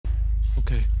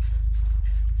Okay.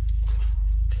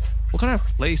 What kind of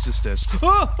place is this?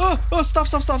 Stop.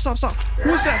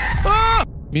 Who's that? Ah!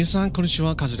 Minasan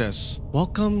konnichiwa, Kazu desu.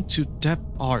 Welcome to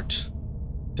Deppart.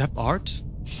 Deppart?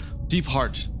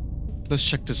 Deppart. Let's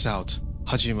check this out.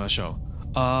 Hajimashou.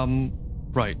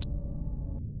 Right.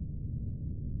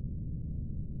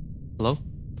 Hello?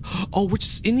 Oh, we're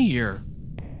just in here.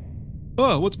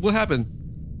 Oh, what happened?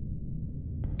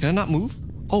 Can I not move?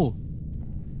 Oh.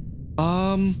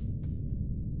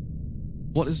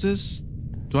 What is this?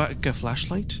 Do I get a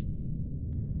flashlight?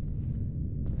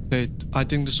 Okay, I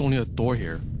think there's only a door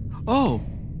here. Oh,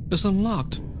 it's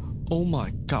unlocked. Oh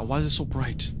my god, why is it so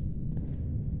bright?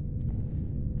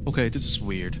 Okay, this is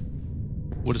weird.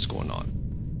 What is going on?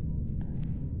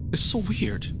 It's so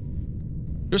weird.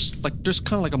 There's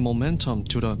kind of like a momentum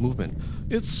to the movement.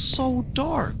 It's so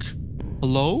dark.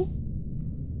 Hello?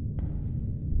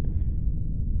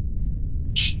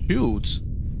 Shoot.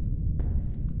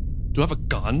 Do I have a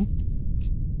gun?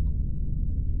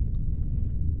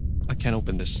 I can't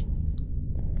open this.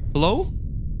 Hello?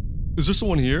 Is there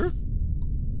someone here?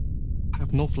 I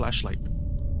have no flashlight.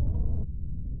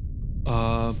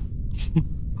 Oh!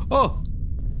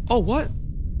 Oh, what?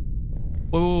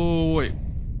 Wait.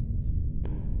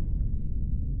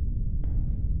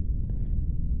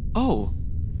 Oh.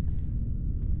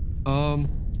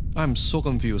 I'm so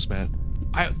confused, man.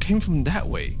 I came from that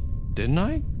way, didn't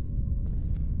I?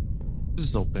 This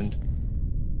is opened.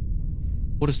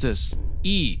 What is this?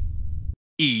 E.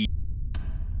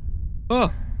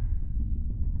 Oh.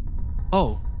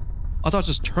 Oh. I thought I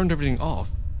just turned everything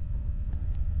off.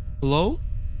 Hello?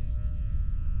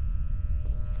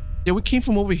 Yeah, we came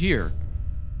from over here.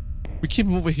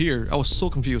 I was so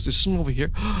confused. Is someone over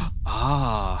here?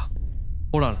 Ah.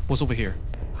 Hold on. What's over here?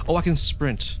 Oh, I can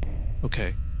sprint.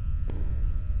 Okay.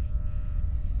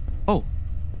 Oh.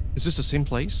 Is this the same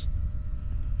place?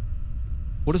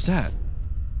 What is that?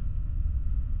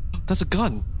 That's a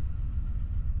gun.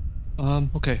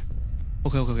 Okay.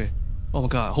 Okay. Oh my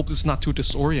god, I hope this is not too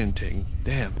disorienting.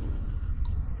 Damn.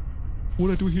 What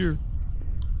do I do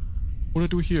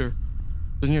here?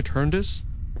 Didn't you turn this?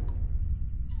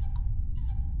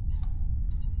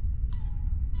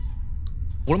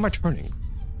 What am I turning?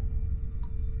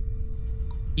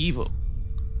 Evil.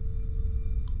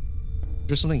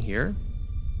 There's something here?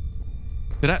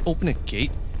 Did I open a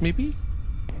gate, maybe?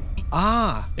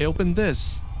 Ah, it opened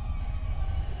this.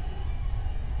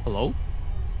 Hello?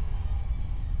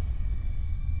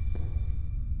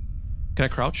 Can I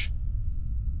crouch?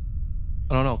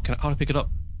 I don't know. How to pick it up?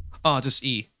 Ah, just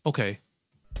E. Okay.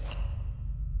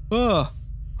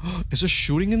 Is there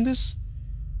shooting in this?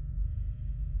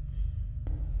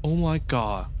 Oh my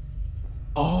god.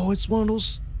 Oh, it's one of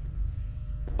those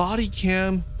body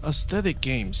cam aesthetic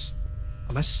games.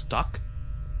 Am I stuck?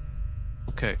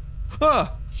 Okay.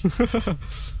 Ah!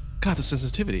 God, the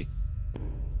sensitivity.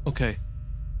 Okay.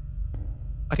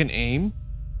 I can aim.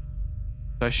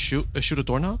 Do I shoot a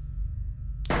doorknob?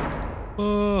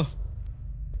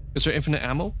 Is there infinite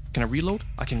ammo? Can I reload?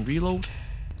 I can reload.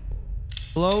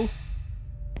 Hello?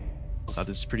 Oh god,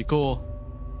 this is pretty cool.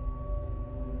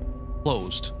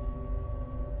 Closed.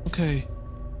 Okay.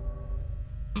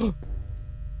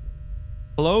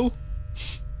 Hello?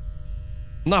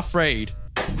 I'm not afraid.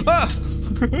 Ah!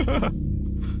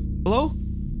 Hello?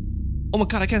 Oh my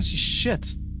god, I can't see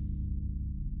shit.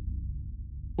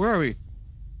 Where are we?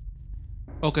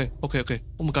 Okay.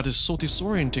 Oh my god, this is so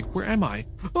disorienting. Where am I?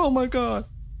 Oh my god.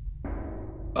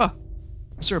 Ah,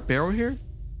 is there a barrel here?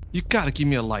 You gotta give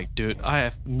me a light, dude. I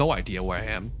have no idea where I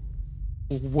am.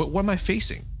 What am I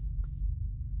facing?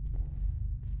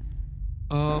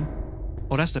 Oh,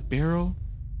 that's the barrel.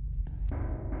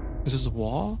 Is this a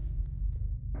wall?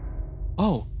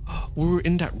 Oh, we were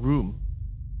in that room.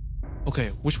 Okay,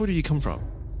 which way did you come from?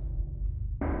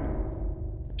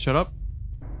 Shut up.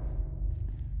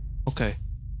 Okay.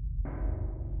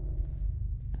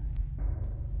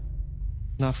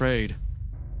 Not afraid.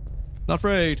 Not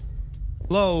afraid.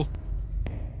 Hello.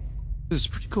 This is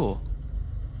pretty cool.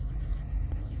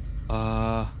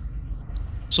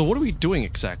 So what are we doing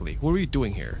exactly? What are we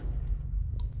doing here?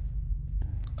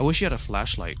 I wish you had a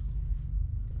flashlight.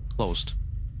 Closed.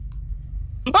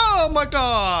 Oh my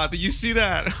god! Did you see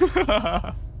that?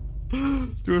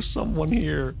 There was someone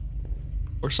here.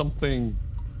 Or something.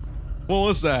 What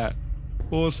was that?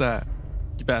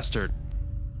 You bastard.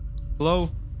 Hello?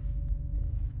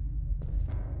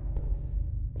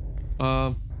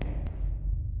 Do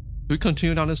we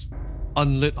continue down this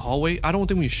unlit hallway? I don't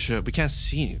think we should. We can't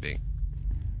see anything.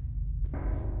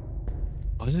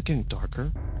 Oh, is it getting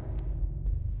darker?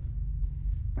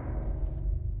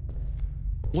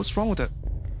 What's wrong with that?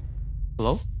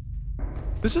 Hello?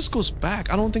 This just goes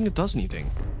back. I don't think it does anything.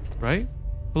 Right?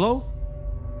 Hello?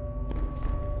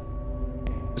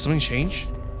 Did something change?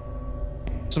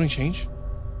 Something change?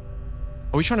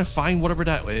 Are we trying to find whatever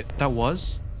that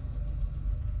was?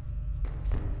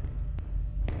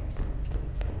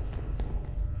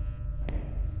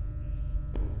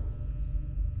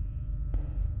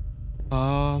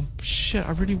 Shit,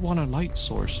 I really want a light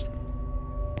source.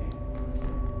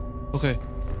 Okay.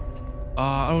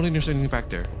 I don't think there's anything back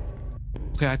there.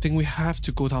 Okay, I think we have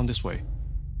to go down this way.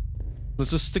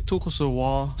 Let's just stick too close to the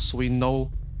wall so we know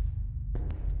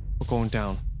we're going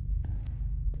down.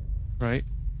 Right?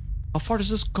 How far does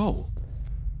this go?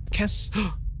 I can't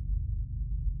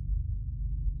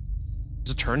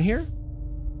Does it turn here?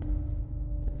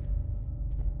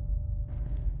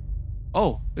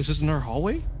 Oh, is this another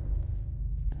hallway?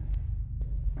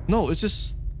 No, it's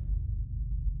just...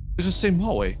 It's the same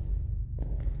hallway.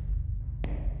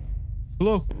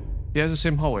 Hello? Yeah, it's the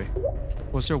same hallway.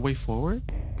 Was there a way forward?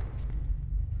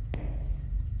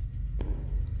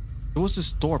 There was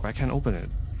this door, but I can't open it.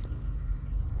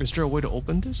 Is there a way to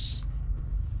open this?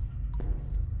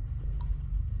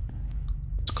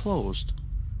 It's closed.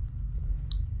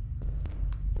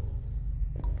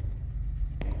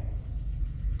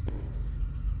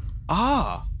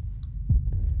 Ah!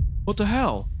 What the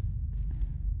hell?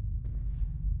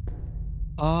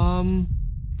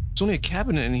 There's only a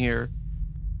cabinet in here.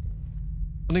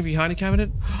 Something behind the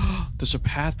cabinet? There's a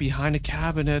path behind the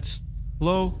cabinet.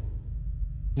 Hello?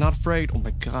 Not afraid. Oh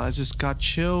my god, I just got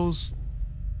chills.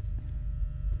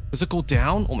 Does it go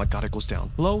down? Oh my god, it goes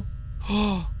down. Hello?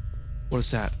 What is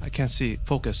that? I can't see.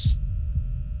 Focus.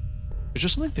 Is there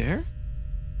something there?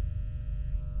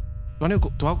 Do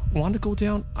I want to go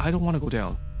down? I don't want to go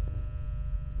down.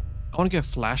 I want to get a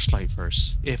flashlight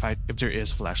first. If there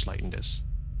is a flashlight in this.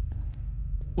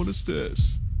 What is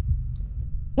this?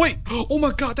 Wait! Oh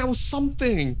my god, that was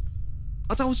something!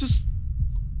 I thought it was just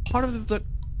part of the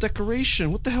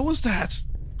decoration. What the hell was that?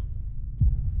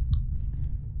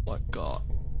 Oh my god.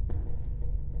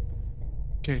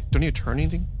 Okay, don't need to turn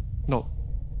anything? No.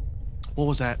 What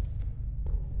was that?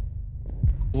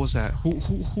 What was that?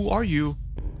 Who are you?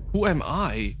 Who am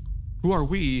I? Who are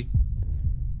we?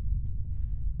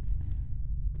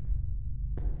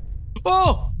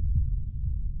 Oh!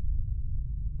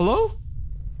 Hello?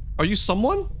 Are you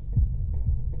someone?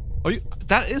 Are you?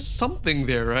 That is something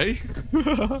there, right?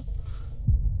 Are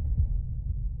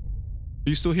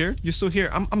you still here? You still here?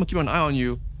 I'm gonna keep an eye on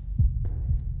you.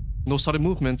 No sudden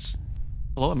movements.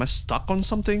 Hello? Am I stuck on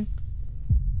something?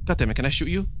 God damn it! Can I shoot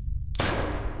you?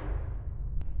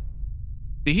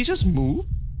 Did he just move?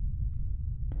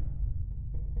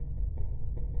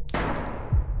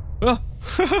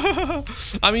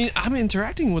 I mean, I'm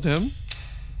interacting with him.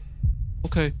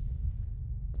 Okay.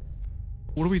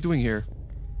 What are we doing here?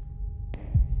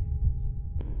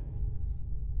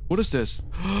 What is this?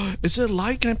 Is it a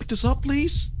light? Can I pick this up,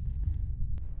 please?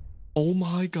 Oh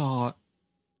my god.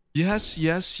 Yes,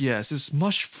 yes, yes. It's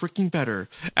much freaking better.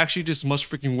 Actually, this is much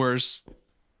freaking worse.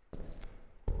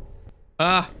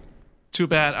 Ah. Too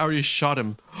bad. I already shot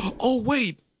him. Oh,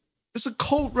 wait. It's a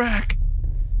coat rack.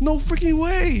 No freaking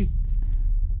way.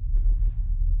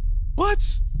 What?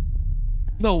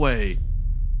 No way.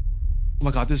 Oh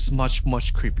my god, this is much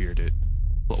creepier, dude.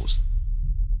 Closed.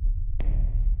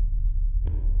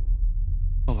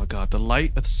 Oh my god, the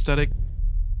light aesthetic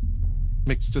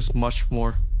makes this much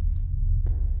more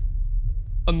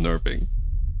unnerving.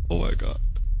 Oh my god.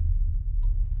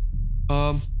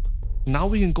 Now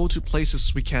we can go to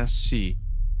places we can't see,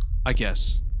 I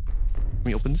guess. Can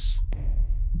we open this?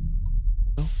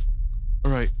 No?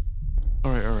 Alright.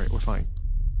 Alright, we're fine.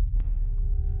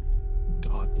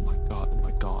 God, oh my god, oh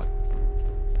my god.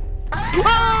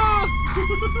 Ah!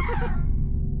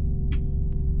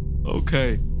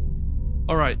 Okay.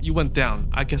 Alright, you went down.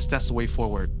 I guess that's the way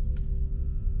forward.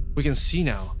 We can see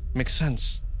now. Makes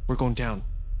sense. We're going down.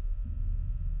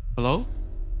 Hello?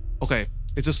 Okay,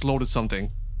 it just loaded something.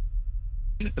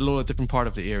 It loaded a different part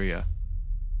of the area.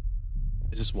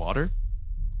 Is this water?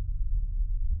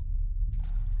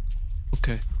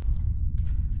 Okay.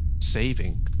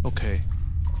 Saving. Okay.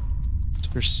 So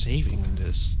they're saving in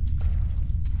this.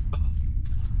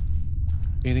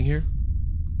 Anything here?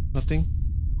 Nothing?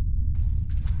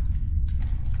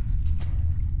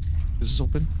 Is this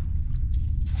open?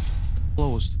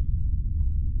 Closed.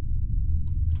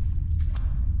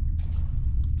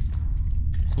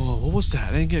 Whoa, what was that?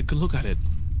 I didn't get a good look at it.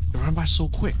 It ran by so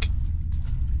quick.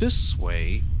 This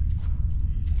way.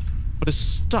 But it's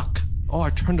stuck. Oh, I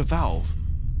turned the valve.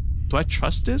 Do I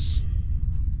trust this?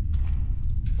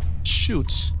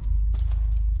 Shoot.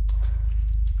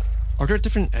 Are there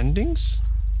different endings?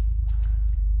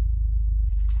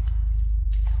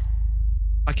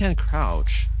 I can't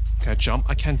crouch. Can I jump?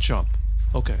 I can't jump.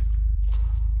 Okay.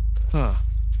 Huh.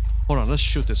 Hold on, let's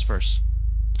shoot this first.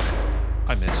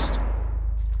 I missed.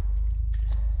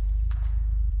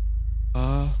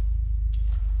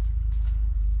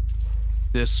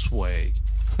 This way.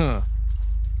 Huh.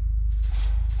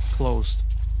 Closed.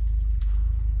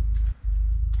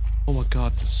 Oh my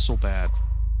god, this is so bad.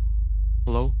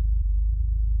 Hello?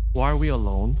 Why are we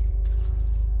alone?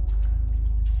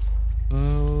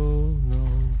 Oh no.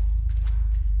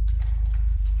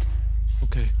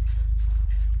 Okay.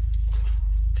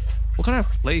 What kind of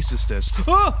place is this?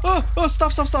 Oh, oh, oh,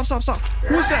 stop, stop, stop, stop, stop.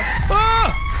 Who's that?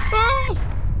 Ah! Ah!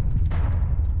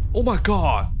 Oh my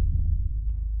god.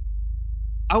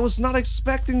 I was not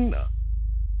expecting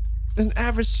an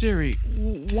adversary.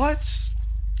 What?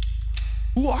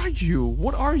 Who are you?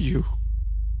 What are you?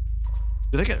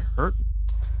 Did I get hurt?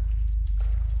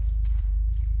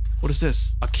 What is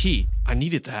this? A key. I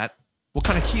needed that. What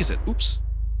kind of key is it? Oops.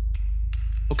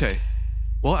 Okay.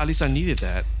 Well, at least I needed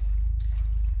that.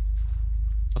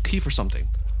 A key for something.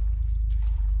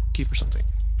 Key for something.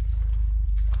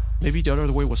 Maybe the other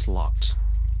way was locked.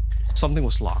 Something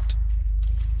was locked.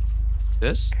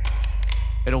 This?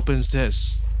 It opens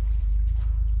this.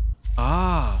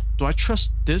 Ah, do I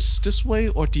trust this way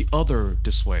or the other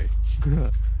this way?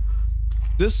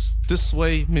 This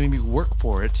way made me work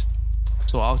for it.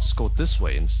 So I'll just go this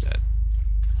way instead.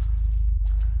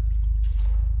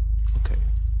 Okay.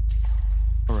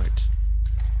 Alright.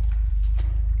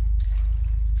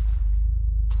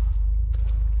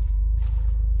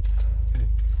 Okay.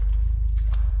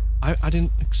 I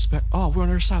didn't expect... Oh, we're on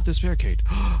the other side of this barricade.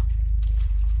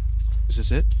 Is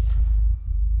this it?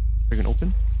 Are you gonna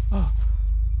open? Oh.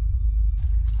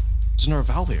 There's another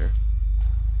valve here.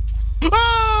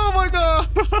 Oh my god!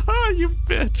 You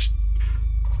bitch!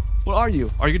 What are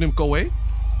you? Are you gonna go away?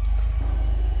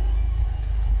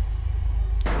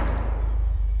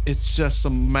 It's just a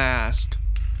mask.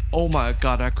 Oh my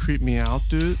god, that creeped me out,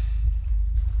 dude.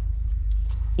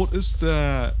 What is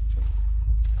that?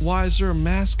 Why is there a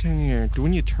mask in here? Do we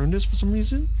need to turn this for some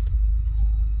reason?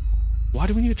 Why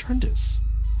do we need to turn this?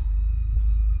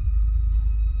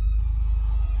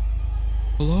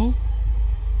 Hello?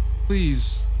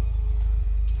 Please.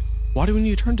 Why do we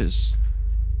need to turn this?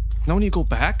 Now we need to go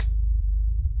back?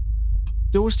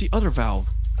 There was the other valve.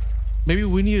 Maybe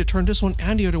we need to turn this one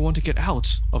and the other one to get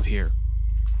out of here.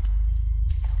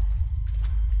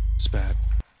 It's bad.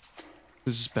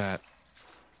 This is bad.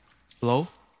 Hello?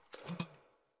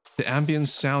 The ambient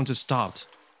sound just stopped.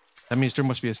 That means there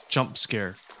must be a jump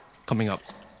scare coming up.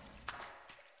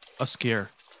 A scare.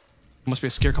 There must be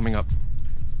a scare coming up.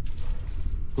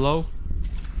 Hello?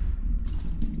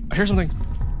 I hear something.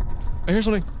 I hear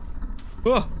something.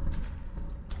 Ah!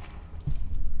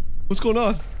 What's going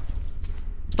on?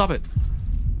 Stop it.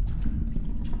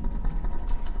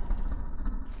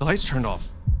 The lights turned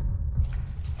off.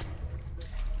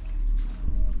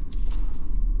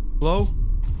 Hello?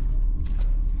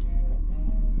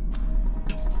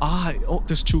 Ah, oh,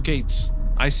 there's two gates.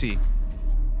 I see.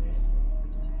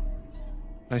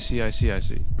 I see.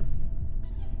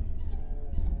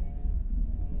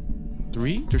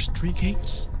 Three? There's three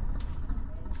gates?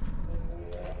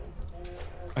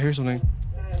 I hear something.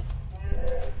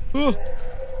 Oh!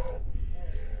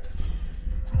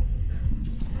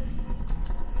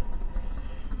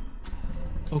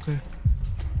 Okay.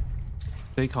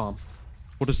 Stay calm.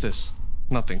 What is this?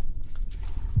 Nothing.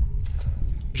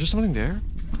 Is there something there?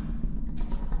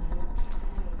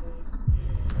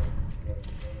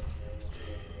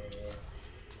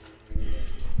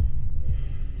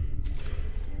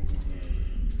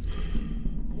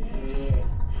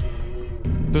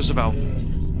 There's a valve.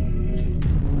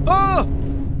 Ah!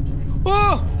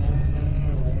 Ah!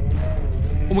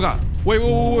 Oh my god. Wait.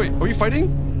 Are you fighting?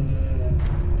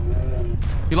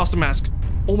 He lost the mask.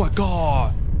 Oh my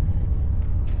god.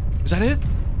 Is that it?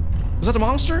 Was that the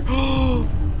monster?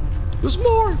 There's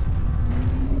more!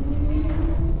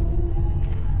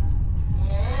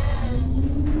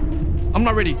 I'm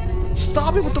not ready.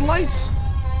 Stop it with the lights!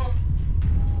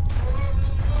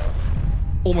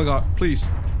 Oh my god, please.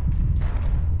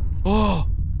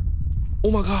 Oh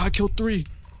my god, I killed 3.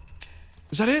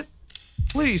 Is that it?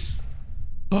 Please.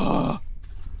 I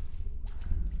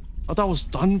thought I was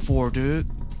done for, dude.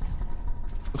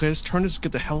 Okay, let's turn this,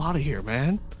 get the hell out of here,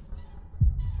 man.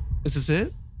 Is this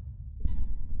it?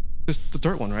 This the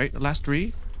third one, right? The last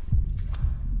 3?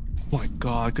 Oh my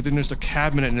god, good thing there's a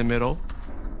cabinet in the middle.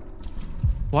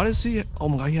 Why does he... Oh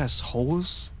my god, he has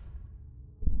holes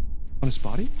on his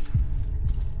body?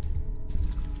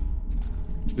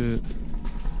 Good.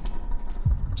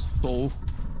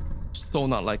 So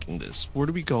not liking this. Where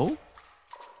do we go?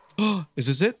 Is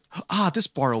this it? Ah, this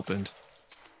bar opened.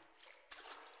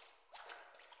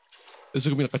 Is it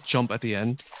gonna be like a jump at the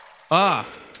end? Ah!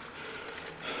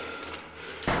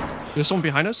 There's someone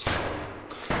behind us?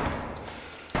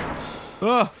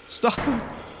 Ah! Stop!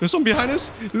 There's someone behind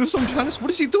us? Is there someone behind us? What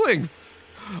is he doing?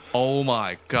 Oh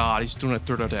my god, he's doing a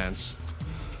turtle dance.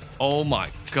 Oh my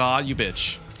god, you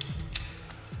bitch.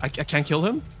 I can't kill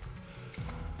him?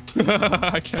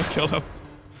 I can't kill him.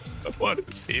 What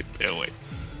is he doing?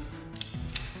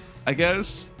 I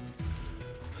guess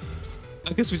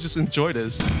we just enjoy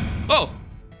this. Oh!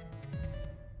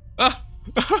 Ah!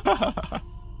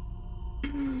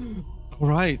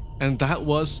 Alright, and that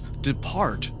was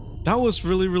Deppart. That was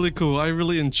really cool. I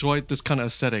really enjoyed this kind of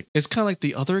aesthetic. It's kind of like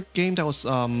the other game that was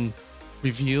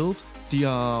revealed. The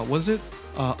what is it?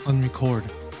 Unrecord,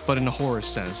 but in a horror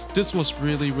sense. This was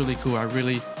really cool. I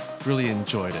really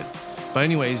enjoyed it. But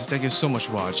anyways, thank you so much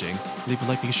for watching. Leave a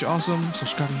like because you're awesome.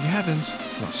 Subscribe if you haven't.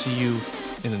 And I'll see you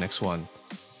in the next one.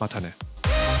 Matane.